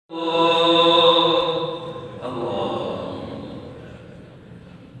الحمد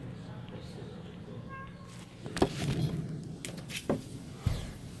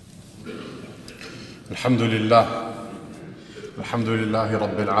لله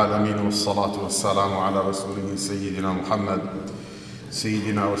رب العالمين، والصلاة والسلام على رسوله سيدنا محمد،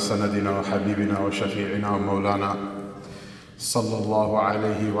 سيدنا وسندنا وحبيبنا وشفيعنا ومولانا، صلى الله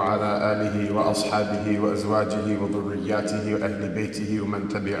عليه وعلى آله وأصحابه وأزواجه وذرياته وأهل بيته ومن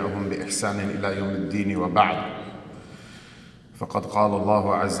تبعهم بإحسان إلى يوم الدين، وبعد. فقد قال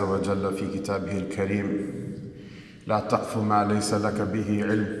الله عز وجل في كتابه الكريم: لا تقف ما ليس لك به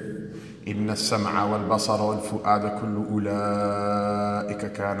علم، إن السمع والبصر والفؤاد كل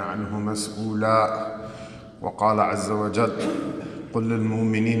أولئك كان عنه مسؤولا. وقال عز وجل: قل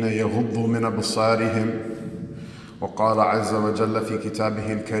للمؤمنين يغضوا من أبصارهم. وقال عز وجل في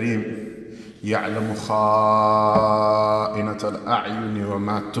كتابه الكريم: يعلم خائنة الأعين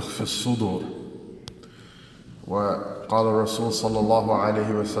وما تخفي الصدور. وقال الرسول صلى الله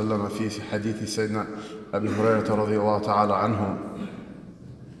عليه وسلم في حديث سيدنا أبي هريرة رضي الله تعالى عنه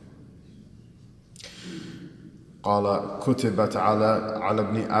قال: كتبت على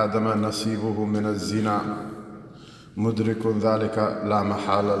ابن آدم نصيبه من الزنا، مدرك ذلك لا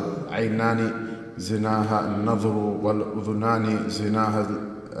محالة. العينان زناها النظر، والأذنان زناها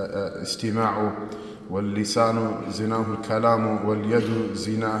الاستماع، واللسان زناه الكلام، واليد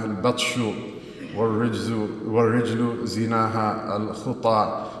زناها البطش، والرجل زناها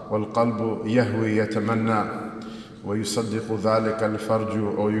الخطى، والقلب يهوي يتمنى، ويصدق ذلك الفرج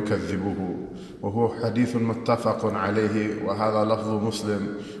أو يكذبه. وهو حديث متفق عليه، وهذا لفظ مسلم،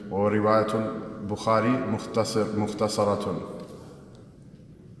 ورواية البخاري مختصرة.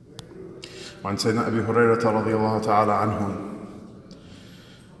 وعن سيدنا أبي هريرة رضي الله تعالى عنه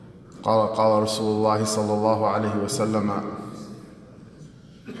قال رسول الله صلى الله عليه وسلم: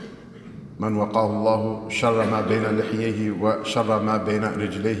 من وقاه الله شر ما بين لحييه وشر ما بين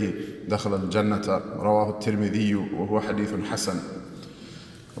رجليه دخل الجنة. رواه الترمذي، وهو حديث حسن.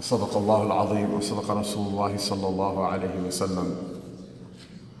 وصدق الله العظيم، وصدق رسول الله صلى الله عليه وسلم.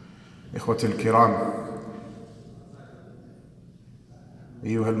 إخوتي الكرام،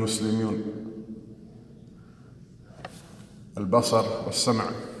 أيها المسلمون، البصر والسمع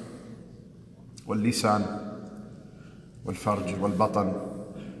واللسان والفرج والبطن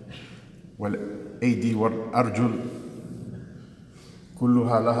والأيدي والأرجل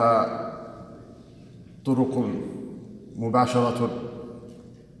كلها لها طرق مباشرة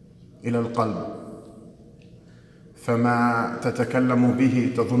إلى القلب، فما تتكلم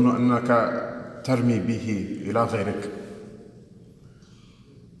به تظن أنك ترمي به إلى غيرك.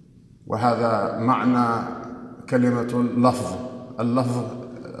 وهذا معنى كلمة اللفظ. اللفظ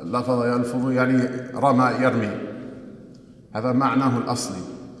يلفظ يعني رمى يرمي، هذا معناه الأصلي.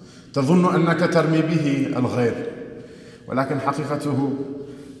 تظن أنك ترمي به الغير، ولكن حقيقته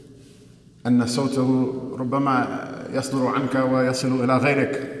أن صوته ربما يصدر عنك ويصل إلى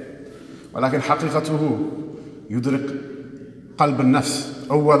غيرك، ولكن حقيقته يدرك قلب النفس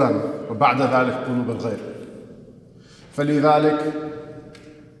أولا، وبعد ذلك قلوب الغير.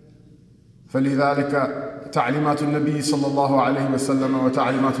 فلذلك تعليمات النبي صلى الله عليه وسلم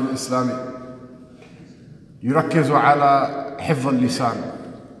وتعليمات الإسلام يركز على حفظ اللسان.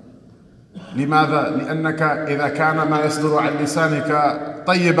 لماذا؟ لأنك إذا كان ما يصدر عن لسانك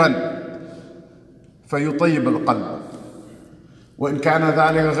طيبا فيطيب القلب، وإن كان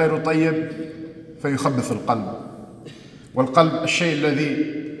ذلك غير طيب فيخبث القلب. والقلب الشيء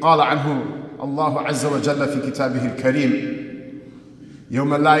الذي قال عنه الله عز وجل في كتابه الكريم: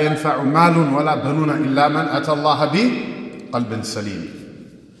 يوم لا ينفع مال ولا بنون إلا من أتى الله بقلب سليم.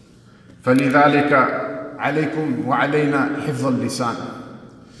 فلذلك عليكم وعلينا حفظ اللسان،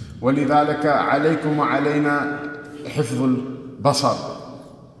 ولذلك عليكم وعلينا حفظ البصر،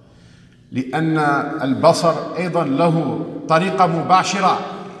 لأن البصر أيضا له طريقة مباشرة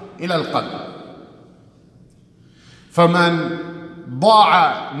إلى القلب. فمن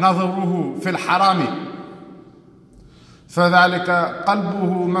ضاع نظره في الحرام فذلك قلبه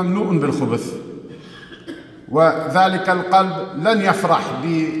مملوء بالخبث، وذلك القلب لن يفرح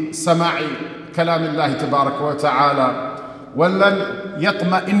بسماع كلام الله تبارك وتعالى، ولن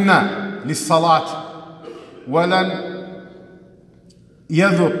يطمئن للصلاة، ولن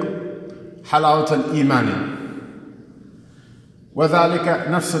يذق حلاوة الإيمان. وذلك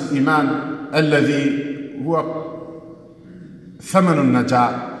نفس الإيمان الذي هو ثمن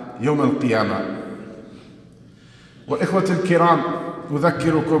النجاة يوم القيامة. وإخوتي الكرام،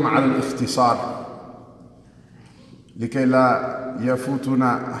 أذكركم على الاختصار لكي لا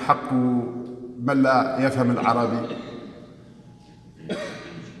يفوتنا حق من لا يفهم العربي.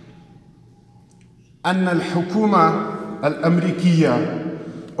 أن الحكومة الأمريكية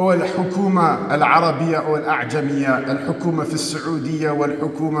أو الحكومة العربية أو الأعجمية، الحكومة في السعودية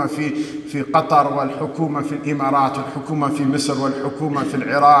والحكومة في قطر والحكومة في الإمارات والحكومة في مصر والحكومة في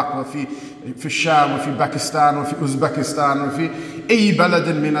العراق وفي الشام وفي باكستان وفي أوزبكستان وفي أي بلد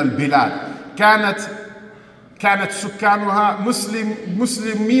من البلاد كانت سكانها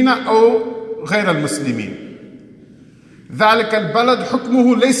مسلمين أو غير المسلمين، ذلك البلد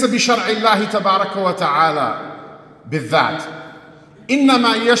حكمه ليس بشرع الله تبارك وتعالى بالذات،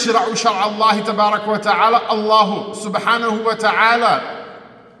 إنما يشرع شرع الله تبارك وتعالى الله سبحانه وتعالى،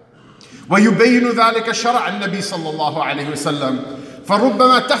 ويبين ذلك الشرع النبي صلى الله عليه وسلم.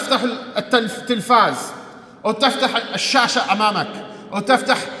 فربما تفتح التلفاز أو تفتح الشاشة أمامك أو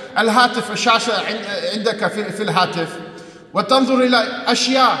تفتح الهاتف، الشاشة عندك في الهاتف، وتنظر إلى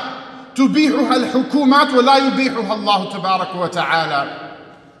أشياء تبيحها الحكومات ولا يبيحها الله تبارك وتعالى،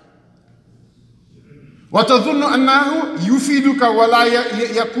 وتظن أنه يفيدك ولا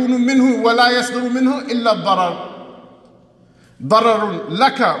يكون منه ولا يصدر منه إلا الضرر، ضرر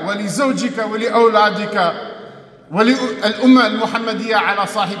لك ولزوجك ولأولادك وللأمة المحمدية على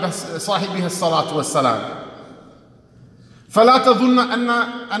صاحبها الصلاة والسلام. فلا تظن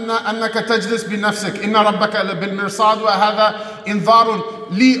أنك تجلس بنفسك، إن ربك بالمرصاد، وهذا إنذار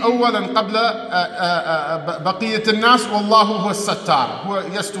لي أولا قبل بقية الناس، والله هو الستار، هو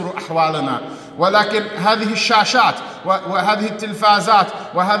يستر أحوالنا. ولكن هذه الشاشات وهذه التلفازات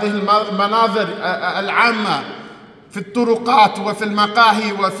وهذه المناظر العامة في الطرقات وفي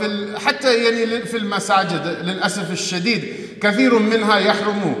المقاهي حتى يعني في المساجد للأسف الشديد كثير منها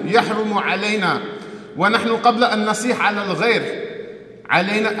يحرم علينا، ونحن قبل أن نصيح على الغير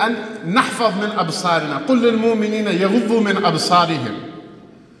علينا أن نحفظ من أبصارنا. قل للمؤمنين يغضوا من أبصارهم.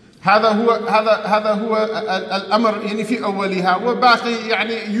 هذا هو الأمر يعني في أولها، وباقي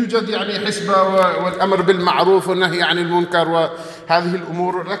يعني يوجد يعني حسبة والأمر بالمعروف والنهي عن المنكر وهذه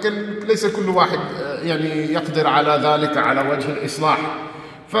الأمور، لكن ليس كل واحد يعني يقدر على ذلك على وجه الإصلاح،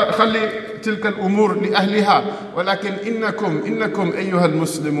 فخلي تلك الأمور لأهلها. ولكن إنكم أيها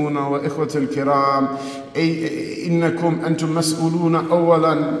المسلمون وإخوة الكرام، إنكم أنتم مسؤولون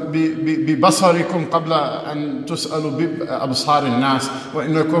أولا ببصركم قبل أن تسألوا بأبصار الناس،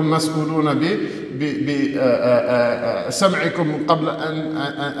 وإنكم مسؤولون بسمعكم قبل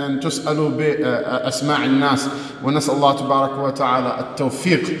أن تسألوا بأسماع الناس. ونسأل الله تبارك وتعالى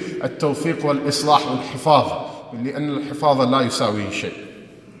التوفيق والإصلاح والحفاظ، لأن الحفاظ لا يساوي شيء.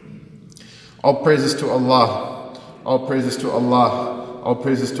 All praises to Allah, all praises to Allah, all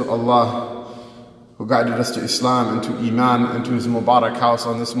praises to Allah who guided us to Islam and to Iman and to His Mubarak house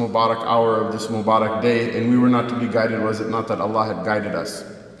on this Mubarak hour of this Mubarak day, and we were not to be guided, was it not that Allah had guided us?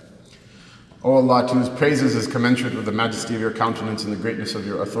 O Allah, to whose praises is commensurate with the majesty of your countenance and the greatness of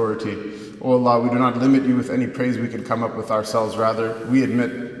your authority. O Allah, we do not limit you with any praise we could come up with ourselves, rather we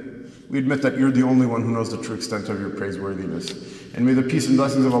admit that you're the only one who knows the true extent of your praiseworthiness. And may the peace and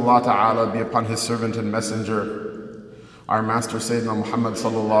blessings of Allah Ta'ala be upon His servant and messenger, our master Sayyidina Muhammad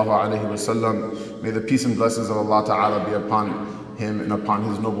sallallahu alayhi wa sallam. May the peace and blessings of Allah Ta'ala be upon him and upon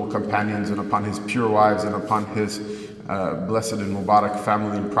his noble companions and upon his pure wives and upon his blessed and Mubarak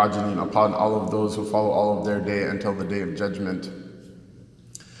family and progeny, and upon all of those who follow all of their day until the day of judgment.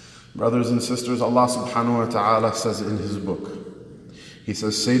 Brothers and sisters, Allah subhanahu wa ta'ala says in His book, He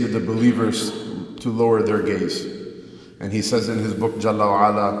says, say to the believers to lower their gaze. And He says in His book, Jalla wa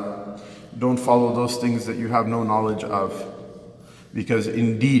Ala, don't follow those things that you have no knowledge of, because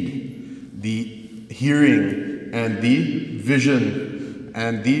indeed the hearing and the vision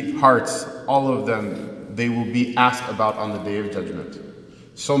and the hearts, all of them, they will be asked about on the day of judgment.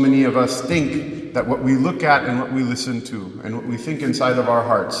 So many of us think that what we look at and what we listen to and what we think inside of our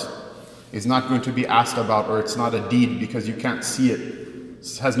hearts is not going to be asked about, or it's not a deed because you can't see it.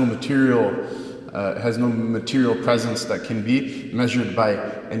 It has no material presence that can be measured by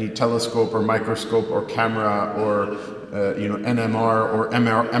any telescope or microscope or camera or NMR or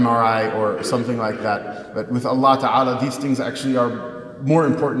MRI or something like that. But with Allah Ta'ala, these things actually are more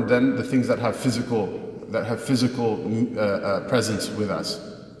important than the things that have physical presence with us.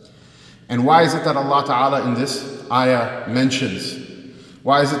 And why is it that Allah Ta'ala in this ayah mentions?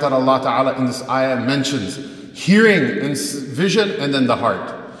 Why is it that Allah Ta'ala in this ayah mentions hearing and vision and then the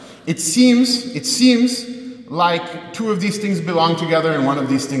heart? It seems like two of these things belong together and one of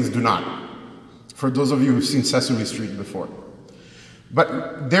these things do not. For those of you who've seen Sesame Street before.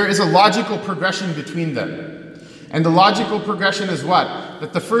 But there is a logical progression between them. And the logical progression is what?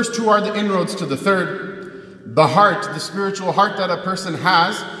 That the first two are the inroads to the third. The heart, the spiritual heart that a person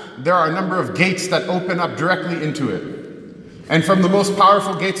has, there are a number of gates that open up directly into it. And from the most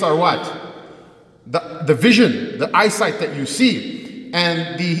powerful gates are what? the vision, the eyesight that you see,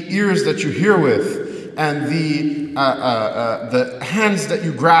 and the ears that you hear with, and the hands that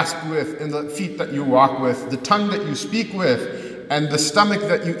you grasp with, and the feet that you walk with, the tongue that you speak with, and the stomach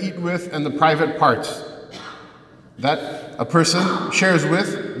that you eat with, and the private parts that a person shares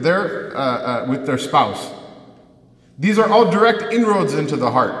with their spouse. These are all direct inroads into the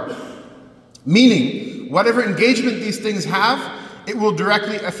heart. Meaning, whatever engagement these things have, it will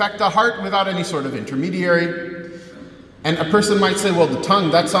directly affect the heart without any sort of intermediary. And a person might say, well, the tongue,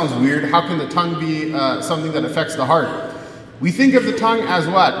 that sounds weird. How can the tongue be something that affects the heart? We think of the tongue as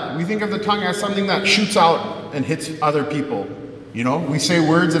what? We think of the tongue as something that shoots out and hits other people. You know, we say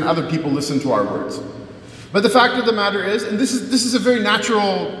words and other people listen to our words. But the fact of the matter is, and this is a very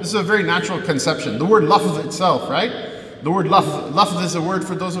natural conception. The word lafz itself, right? The word lafz is a word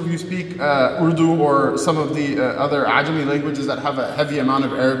for those of you who speak Urdu or some of the other Ajami languages that have a heavy amount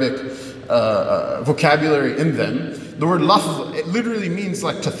of Arabic vocabulary in them. The word lafz, it literally means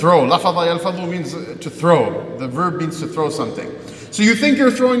like to throw. Lafadha yalfadhu means to throw. The verb means to throw something. So you think you're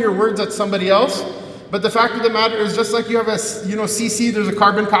throwing your words at somebody else, but the fact of the matter is, just like you have a, CC, there's a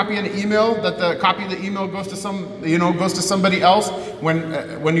carbon copy in an email, that the copy of the email goes to somebody else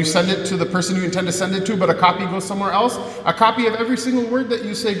when you send it to the person you intend to send it to, but a copy goes somewhere else. A copy of every single word that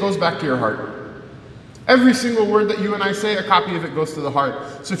you say goes back to your heart. Every single word that you and I say, a copy of it goes to the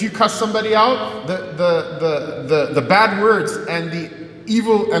heart. So if you cuss somebody out, the bad words and the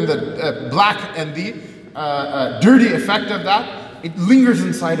evil and the black and the dirty effect of that, it lingers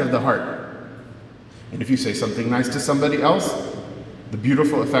inside of the heart. And if you say something nice to somebody else, the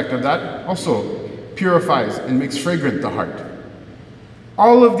beautiful effect of that also purifies and makes fragrant the heart.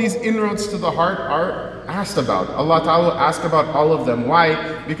 All of these inroads to the heart are asked about. Allah Ta'ala will ask about all of them.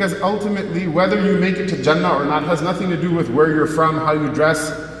 Why? Because ultimately, whether you make it to Jannah or not has nothing to do with where you're from, how you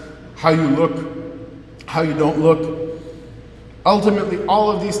dress, how you look, how you don't look. Ultimately, all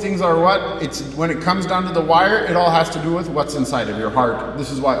of these things are what? It's when it comes down to the wire, it all has to do with what's inside of your heart.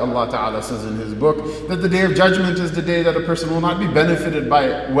 This is why Allah Ta'ala says in His book that the day of judgment is the day that a person will not be benefited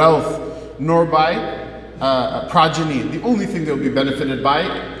by wealth nor by progeny. The only thing they'll be benefited by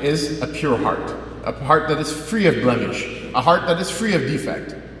is a pure heart. A heart that is free of blemish. A heart that is free of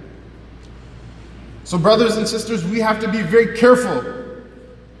defect. So brothers and sisters, we have to be very careful.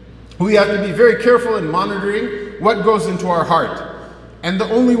 We have to be very careful in monitoring what goes into our heart. And the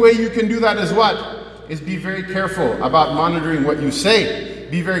only way you can do that is what? Is be very careful about monitoring what you say.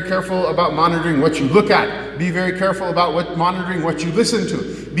 Be very careful about monitoring what you look at. Be very careful about monitoring what you listen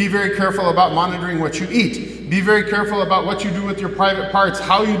to. Be very careful about monitoring what you eat. Be very careful about what you do with your private parts,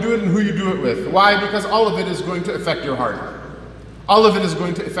 how you do it and who you do it with. Why? Because all of it is going to affect your heart. All of it is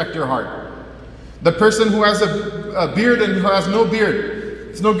going to affect your heart. The person who has a beard and who has no beard,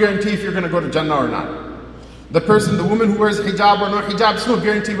 it's no guarantee if you're going to go to Jannah or not. The woman who wears hijab or no hijab, it's no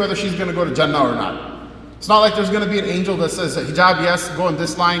guarantee whether she's going to go to Jannah or not. It's not like there's going to be an angel that says, hijab, yes, go in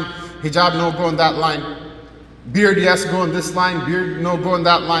this line. Hijab, no, go in that line. Beard, yes, go in this line. Beard, no, go in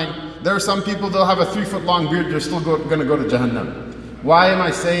that line. There are some people, they'll have a 3-foot long beard, they're still going to go to Jahannam. Why am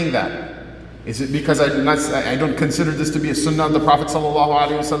I saying that? Is it because I don't consider this to be a sunnah of the Prophet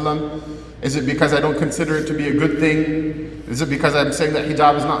ﷺ? Is it because I don't consider it to be a good thing? Is it because I'm saying that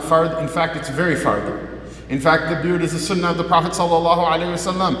hijab is not fard? In fact, it's very fard. In fact, the beard is the sunnah of the Prophet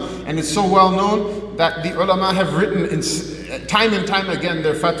ﷺ, and it's so well known that the ulama have written time and time again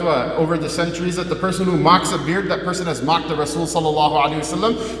their fatwa over the centuries that the person who mocks a beard, that person has mocked the Rasul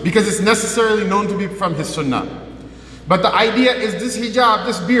ﷺ, because it's necessarily known to be from his sunnah. But the idea is this hijab,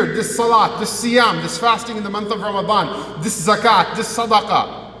 this beard, this salat, this siyam, this fasting in the month of Ramadan, this zakat, this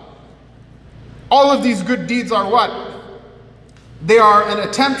sadaqah. All of these good deeds are what? They are an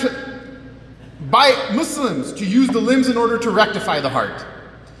attempt by Muslims to use the limbs in order to rectify the heart.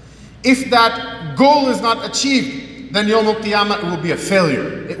 If that goal is not achieved, then Yawm al-Qiyamah, it will be a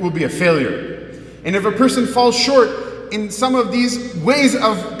failure. It will be a failure. And if a person falls short in some of these ways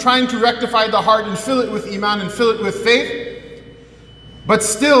of trying to rectify the heart and fill it with iman and fill it with faith, but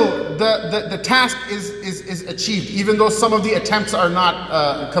still the task is achieved, even though some of the attempts are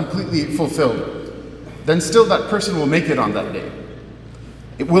not completely fulfilled, then still that person will make it on that day.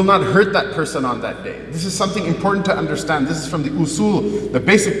 It will not hurt that person on that day. This is something important to understand. This is from the usul, the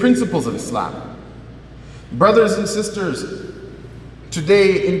basic principles of Islam. Brothers and sisters,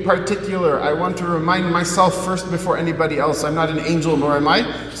 today in particular, I want to remind myself first before anybody else. I'm not an angel, nor am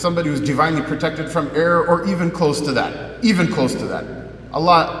I somebody who's divinely protected from error or even close to that. Even close to that.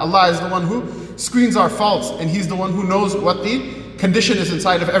 Allah is the one who screens our faults, and He's the one who knows what the condition is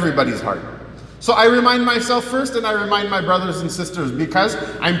inside of everybody's heart. So I remind myself first, and I remind my brothers and sisters, because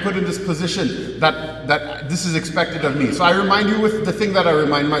I'm put in this position that this is expected of me. So I remind you with the thing that I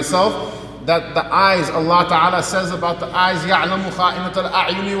remind myself, that the eyes, Allah Ta'ala says about the eyes, يَعْلَمُ خَائِنَةَ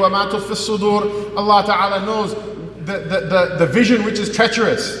الْأَعْيُنِ وَمَا تُخْفِي الصُّدُورِ. Allah Ta'ala knows the vision which is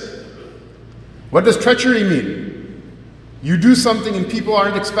treacherous. What does treachery mean? You do something and people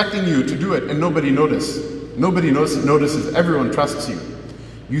aren't expecting you to do it, and nobody notices. Nobody notices. Everyone trusts you.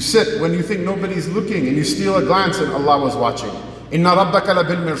 You sit when you think nobody's looking, and you steal a glance and Allah was watching. إِنَّ رَبَّكَ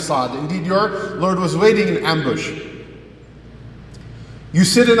لَبِالْمِرْصَادِ. Indeed, your Lord was waiting in ambush. You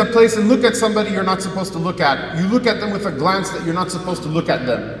sit in a place and look at somebody you're not supposed to look at. You look at them with a glance that you're not supposed to look at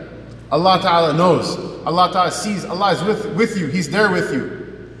them. Allah Ta'ala knows. Allah Ta'ala sees. Allah is with you. He's there with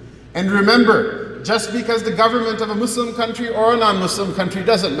you. And remember, just because the government of a Muslim country or a non-Muslim country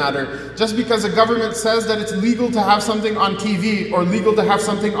doesn't matter. Just because a government says that it's legal to have something on TV, or legal to have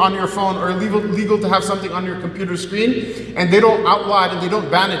something on your phone, or legal to have something on your computer screen, and they don't outlaw it and they don't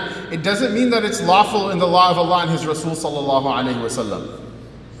ban it, it doesn't mean that it's lawful in the law of Allah and His Rasul sallallahu alaihi wasallam.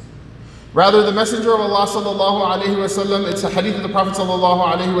 Rather, the Messenger of Allah sallallahu alaihi wasallam, it's a hadith of the Prophet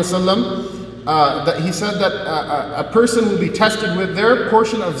sallallahu alaihi wasallam, that he said that a person will be tested with their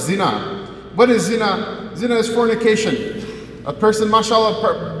portion of zina. What is zina? Zina is fornication. A person,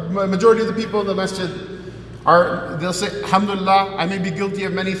 mashallah, majority of the people in the masjid they'll say, alhamdulillah, I may be guilty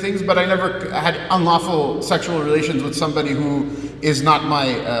of many things, but I never had unlawful sexual relations with somebody who is not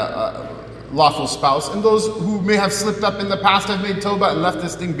my lawful spouse. And those who may have slipped up in the past have made tawbah and left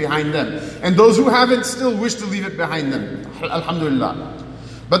this thing behind them. And those who haven't still wish to leave it behind them. Alhamdulillah.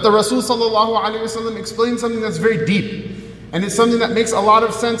 But the Rasul sallallahu alaihi wasallam explained something that's very deep. And it's something that makes a lot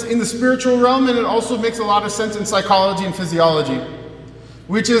of sense in the spiritual realm, and it also makes a lot of sense in psychology and physiology.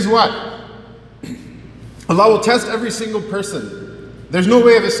 Which is what? Allah will test every single person. There's no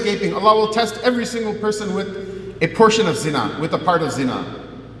way of escaping. Allah will test every single person with a portion of zina, with a part of zina.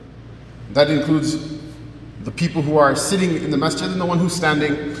 That includes the people who are sitting in the masjid and the one who's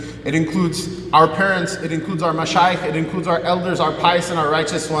standing. It includes our parents, it includes our mashayikh, it includes our elders, our pious and our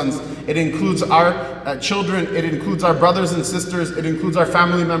righteous ones. It includes our children, it includes our brothers and sisters, it includes our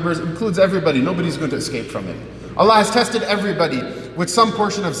family members, it includes everybody. Nobody's going to escape from it. Allah has tested everybody with some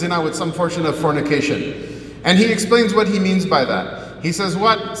portion of zina, with some portion of fornication. And He explains what He means by that. He says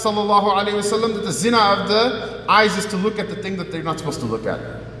what? Sallallahu Alaihi Wasallam, that the zina of the eyes is to look at the thing that they're not supposed to look at.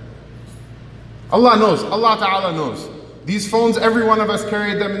 Allah knows, Allah Ta'ala knows. These phones, every one of us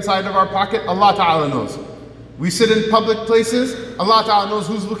carried them inside of our pocket. Allah Ta'ala knows. We sit in public places. Allah Ta'ala knows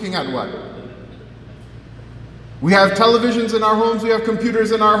who's looking at what. We have televisions in our homes. We have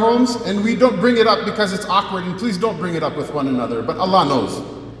computers in our homes. And we don't bring it up because it's awkward. And please don't bring it up with one another. But Allah knows.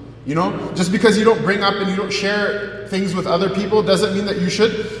 You know, just because you don't bring up and you don't share things with other people doesn't mean that you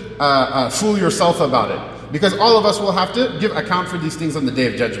should fool yourself about it. Because all of us will have to give account for these things on the Day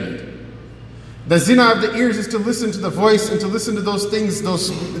of Judgment. The zina of the ears is to listen to the voice and to listen to those things,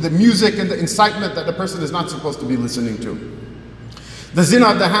 the music and the incitement that the person is not supposed to be listening to. The zina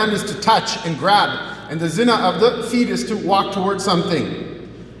of the hand is to touch and grab, and the zina of the feet is to walk towards something.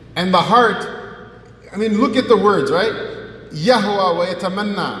 And the heart, I mean, look at the words, right? Yahwa wa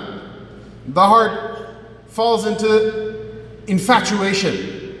yatamanna. The heart falls into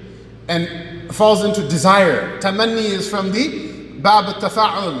infatuation and falls into desire. Tamanni is from the Bab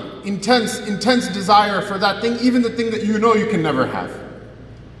al-tafa'ul, intense desire for that thing, even the thing that you know you can never have.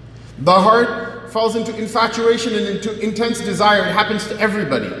 The heart falls into infatuation and into intense desire. It happens to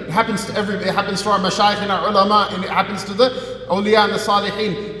everybody. It happens to our mashayikh and our ulama, and it happens to the awliya and the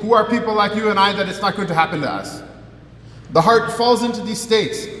salihin, who are people like you and I, that it's not going to happen to us. The heart falls into these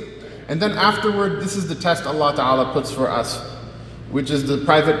states. And then afterward, this is the test Allah Ta'ala puts for us, which is the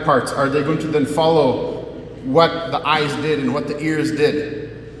private parts. Are they going to then follow what the eyes did and what the ears did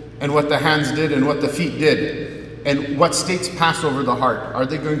and what the hands did and what the feet did and what states pass over the heart? Are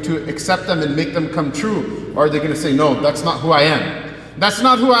they going to accept them and make them come true? Or are they going to say, no, that's not who I am. That's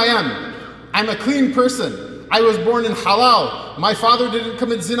not who I am. I'm a clean person. I was born in halal. My father didn't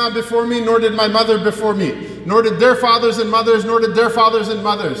commit zina before me, nor did my mother before me, nor did their fathers and mothers, nor did their fathers and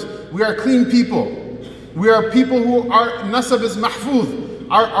mothers. We are clean people. We are people who our nasab is mahfuz.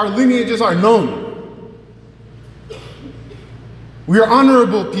 Our lineages are known. We are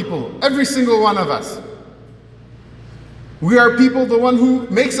honorable people, every single one of us. We are people, the one who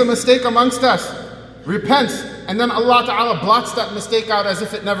makes a mistake amongst us, repents, and then Allah Ta'ala blots that mistake out as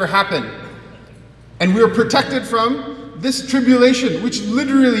if it never happened. And we are protected from this tribulation, which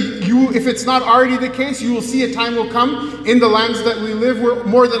literally, if it's not already the case, you will see a time will come in the lands that we live where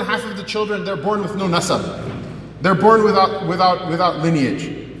more than half of the children, they're born with no nasab. They're born without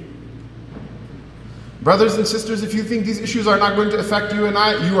lineage. Brothers and sisters, if you think these issues are not going to affect you and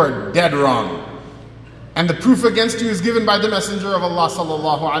I, you are dead wrong. And the proof against you is given by the Messenger of Allah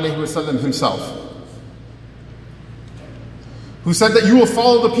sallallahu alaihi wasallam himself, who said that you will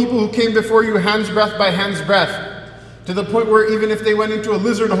follow the people who came before you hand's breadth by hand's breadth, to the point where even if they went into a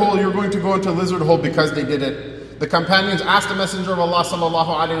lizard hole, you're going to go into a lizard hole because they did it. The companions asked the Messenger of Allah sallallahu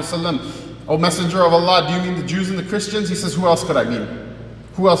alaihi wasallam, "O Messenger of Allah, do you mean the Jews and the Christians?" He says, "Who else could I mean?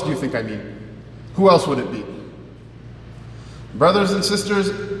 Who else do you think I mean? Who else would it be?" Brothers and sisters,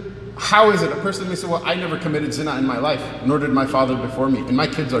 how is it a person may say, "Well, I never committed zina in my life, nor did my father before me, and my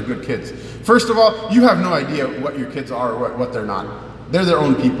kids are good kids"? First of all, you have no idea what your kids are or what they're not. They're their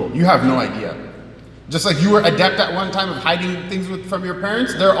own people. You have no idea. Just like you were adept at one time of hiding things from your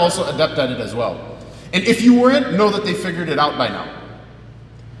parents, they're also adept at it as well. And if you weren't, know that they figured it out by now.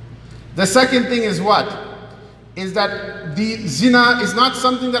 The second thing is what? Is that the zina is not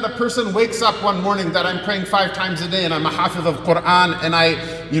something that a person wakes up one morning that I'm praying 5 times a day and I'm a hafiz of Quran and I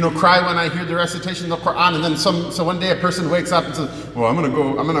cry when I hear the recitation of the Quran, and then so one day a person wakes up and says, "Well, I'm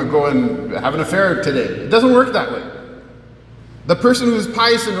gonna go and have an affair today." It doesn't work that way. The person who is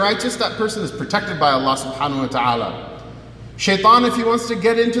pious and righteous, that person is protected by Allah subhanahu wa ta'ala. Shaitan, if he wants to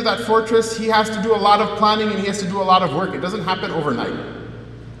get into that fortress, he has to do a lot of planning and he has to do a lot of work. It doesn't happen overnight.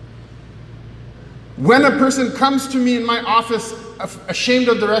 When a person comes to me in my office ashamed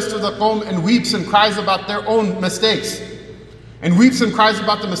of the rest of the qawm and weeps and cries about their own mistakes, and weeps and cries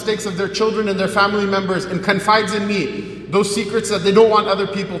about the mistakes of their children and their family members, and confides in me those secrets that they don't want other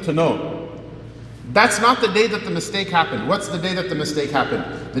people to know, that's not the day that the mistake happened. What's the day that the mistake happened?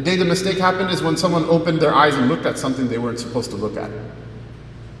 The day the mistake happened is when someone opened their eyes and looked at something they weren't supposed to look at.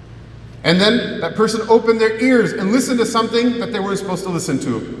 And then that person opened their ears and listened to something that they weren't supposed to listen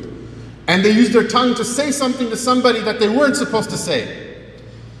to. And they used their tongue to say something to somebody that they weren't supposed to say.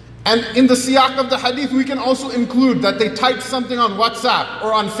 And in the siyaq of the hadith, we can also include that they typed something on WhatsApp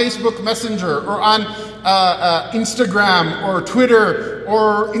or on Facebook Messenger or on Instagram or Twitter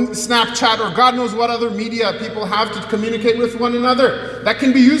or Snapchat or God knows what other media people have to communicate with one another. That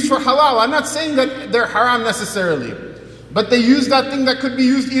can be used for halal. I'm not saying that they're haram necessarily, but they used that thing that could be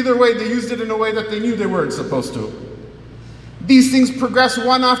used either way. They used it in a way that they knew they weren't supposed to. These things progress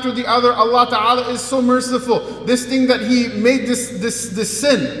one after the other. Allah Ta'ala is so merciful. This thing that He made this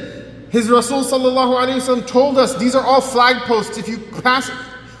sin, His Rasul Sallallahu Alaihi Wasallam told us these are all flag posts. If you pass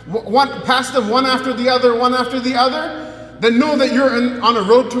them one after the other, then know that you're on a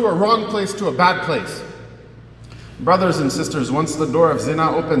road to a wrong place, to a bad place. Brothers and sisters, once the door of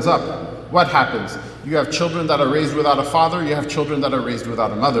zina opens up, what happens? You have children that are raised without a father, you have children that are raised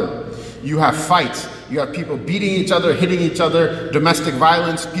without a mother. You have fights, you have people beating each other, hitting each other, domestic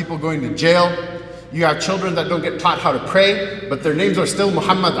violence, people going to jail. You have children that don't get taught how to pray, but their names are still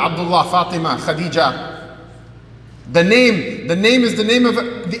Muhammad, Abdullah, Fatima, Khadija. The name is the name of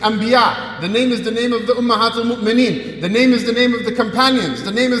the Anbiya. The name is the name of the Ummahat al-Mu'mineen. The name is the name of the companions.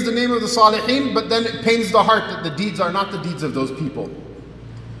 The name is the name of the Salihin, but then it pains the heart that the deeds are not the deeds of those people.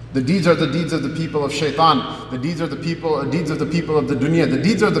 The deeds are the deeds of the people of Shaitan. The deeds are the deeds of the people of the dunya. The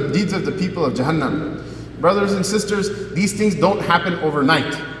deeds are the deeds of the people of Jahannam. Brothers and sisters, these things don't happen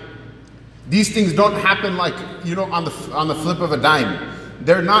overnight. These things don't happen like, on the flip of a dime.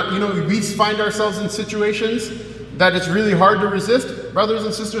 They're not, we find ourselves in situations that it's really hard to resist. Brothers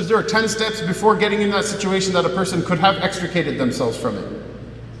and sisters, there are 10 steps before getting in that situation that a person could have extricated themselves from it.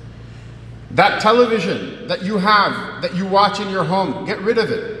 That television that you have, that you watch in your home, get rid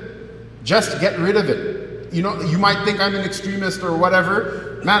of it. Just get rid of it. You might think I'm an extremist or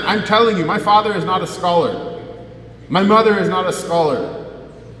whatever. Man, I'm telling you, my father is not a scholar. My mother is not a scholar.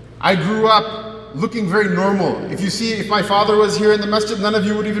 I grew up looking very normal. If my father was here in the masjid, none of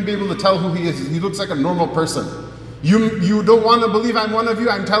you would even be able to tell who he is. He looks like a normal person. You don't want to believe I'm one of you?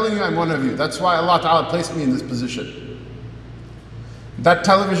 I'm telling you I'm one of you. That's why Allah Ta'ala placed me in this position. That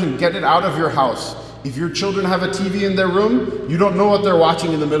television, get it out of your house. If your children have a TV in their room, you don't know what they're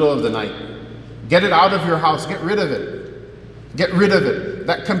watching in the middle of the night. Get it out of your house. Get rid of it. Get rid of it.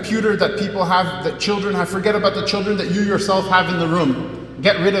 That computer that people have, that children have, forget about the children that you yourself have in the room.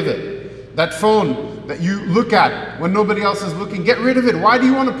 Get rid of it. That phone that you look at when nobody else is looking, get rid of it. Why do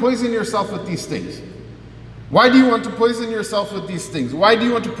you want to poison yourself with these things? Why do you want to poison yourself with these things? Why do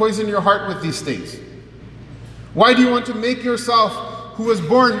you want to poison your heart with these things? Why do you want to make yourself, who was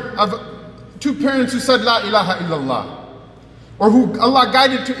born of 2 parents who said La ilaha illallah, or who Allah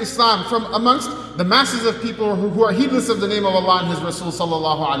guided to Islam from amongst the masses of people who are heedless of the name of Allah and His Rasul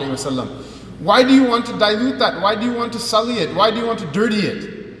Sallallahu Alaihi Wasallam? Why do you want to dilute that? Why do you want to sully it? Why do you want to dirty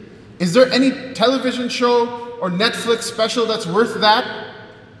it? Is there any television show or Netflix special that's worth that?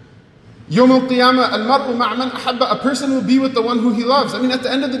 Yawm al-Qiyamah, al-mar'u ma'man ahabba, a person will be with the one who he loves. I mean, at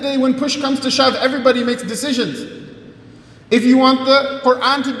the end of the day, when push comes to shove, everybody makes decisions. If you want the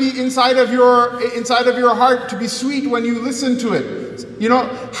Quran to be inside of your heart, to be sweet when you listen to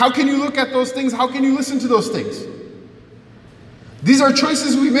it, how can you look at those things? How can you listen to those things? These are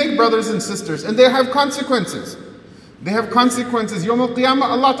choices we make, brothers and sisters, and they have consequences. They have consequences. Yawm al-Qiyamah,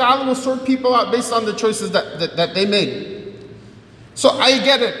 Allah Ta'ala will sort people out based on the choices that they made. So I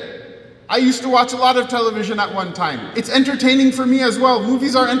get it. I used to watch a lot of television at one time. It's entertaining for me as well.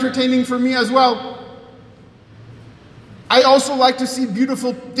 Movies are entertaining for me as well. I also like to see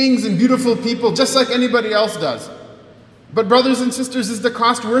beautiful things and beautiful people, just like anybody else does. But brothers and sisters, is the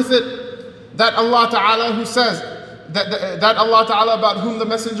cost worth it? That Allah Ta'ala who says, that Allah Ta'ala about whom the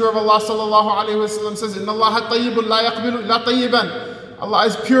Messenger of Allah Sallallahu Alaihi Wasallam says, Inna Allah tayyibun la yaqbilu illa tayyiban. Allah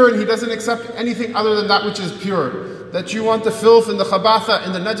is pure and He doesn't accept anything other than that which is pure. That you want the filth and the khabatha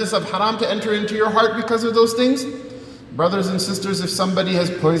and the najis of haram to enter into your heart because of those things? Brothers and sisters, if somebody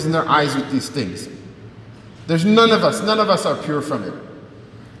has poisoned their eyes with these things, there's none of us are pure from it.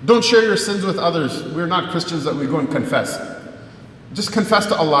 Don't share your sins with others. We're not Christians that we go and confess. Just confess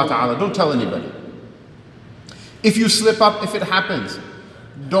to Allah Ta'ala. Don't tell anybody. If you slip up, if it happens,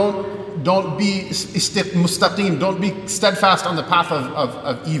 don't be mustaqim. Don't be steadfast on the path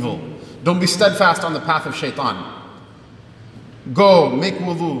of evil. Don't be steadfast on the path of shaitan. Go, make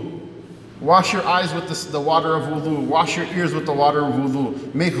wudu. Wash your eyes with the water of wudu. Wash your ears with the water of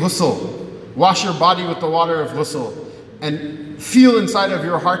wudu. Make ghusl. Wash your body with the water of ghusl. And feel inside of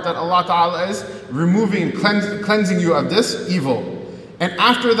your heart that Allah Ta'ala is removing, cleansing you of this evil. And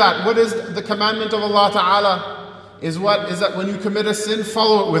after that, what is the commandment of Allah Ta'ala? Is that when you commit a sin,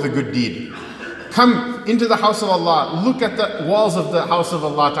 follow it with a good deed. Come into the house of Allah. Look at the walls of the house of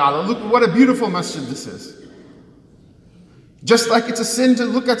Allah Ta'ala. Look what a beautiful masjid this is. Just like it's a sin to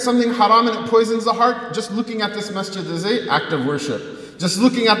look at something haram and it poisons the heart, just looking at this masjid is an act of worship. Just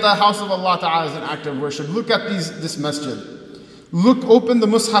looking at the house of Allah Ta'ala is an act of worship. Look at this masjid. Open the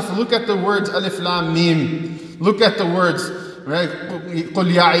mushaf, look at the words Alif Lam Mim. Look at the words, right?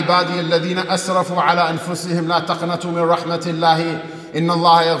 قُلْ يَا عِبَادِيَ الَّذِينَ أَسْرَفُوا عَلَىٰ أَنفُسِهِمْ لَا تَقْنَطُوا مِنْ رَحْمَةِ اللَّهِ إِنَّ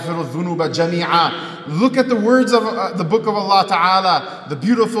اللَّهَ يَغْفِرُ الذُّنُوبَ جَمِيعًا. Look at the words of the book of Allah Ta'ala, the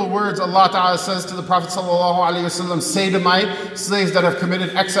beautiful words Allah Ta'ala says to the Prophet Sallallahu Alaihi Wasallam, say to my slaves that have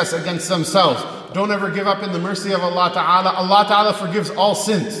committed excess against themselves, don't ever give up in the mercy of Allah Ta'ala. Allah Ta'ala forgives all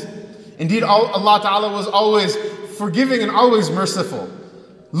sins. Indeed, Allah Ta'ala was always forgiving and always merciful.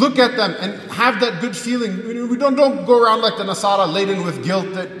 Look at them and have that good feeling. We don't go around like the Nasara laden with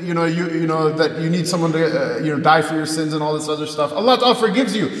guilt that that you need someone to die for your sins and all this other stuff. Allah Ta'ala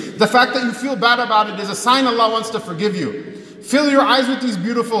forgives you. The fact that you feel bad about it is a sign Allah wants to forgive you. Fill your eyes with these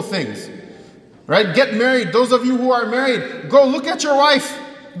beautiful things. Right? Get married. Those of you who are married, go look at your wife.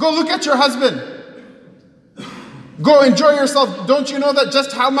 Go look at your husband. Go enjoy yourself. Don't you know that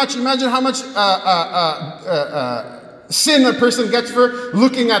imagine how much sin a person gets for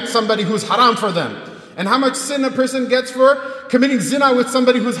looking at somebody who's haram for them. And how much sin a person gets for committing zina with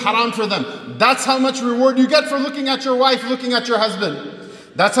somebody who's haram for them. That's how much reward you get for looking at your wife, looking at your husband.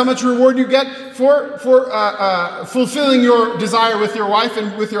 That's how much reward you get for fulfilling your desire with your wife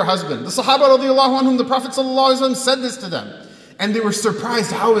and with your husband. The Sahaba radiallahu anhum, the Prophet sallallahu alaihi wasallam said this to them. And they were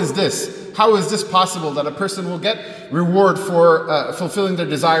surprised, how is this? How is this possible that a person will get reward for fulfilling their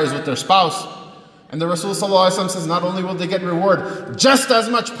desires with their spouse? And the Rasul sallallahu alaihi wasallam says, not only will they get reward, just as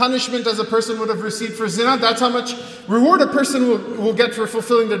much punishment as a person would have received for zina, that's how much reward a person will get for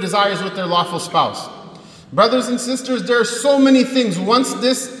fulfilling their desires with their lawful spouse. Brothers and sisters, there are so many things. Once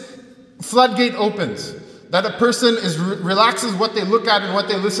this floodgate opens, that a person relaxes what they look at and what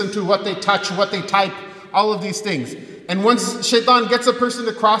they listen to, what they touch, what they type, all of these things. And once shaitan gets a person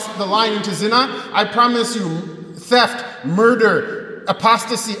to cross the line into zina, I promise you, theft, murder,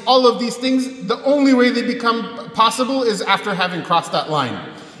 apostasy, all of these things, the only way they become possible is after having crossed that line.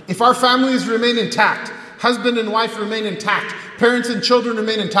 If our families remain intact, husband and wife remain intact, parents and children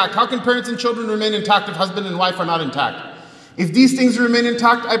remain intact. How can parents and children remain intact if husband and wife are not intact? If these things remain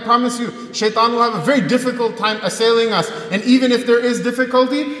intact, I promise you, shaitan will have a very difficult time assailing us. And even if there is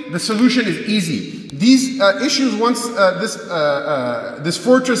difficulty, the solution is easy. These issues, once this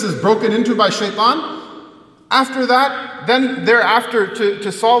fortress is broken into by shaitan, after that, then thereafter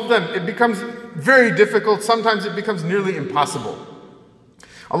to solve them, it becomes very difficult. Sometimes it becomes nearly impossible.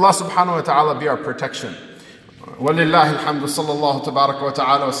 Allah subhanahu wa ta'ala be our protection. ولله الحمد صلى الله تبارك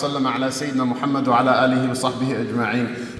وتعالى وسلم على سيدنا محمد وعلى آله وصحبه أجمعين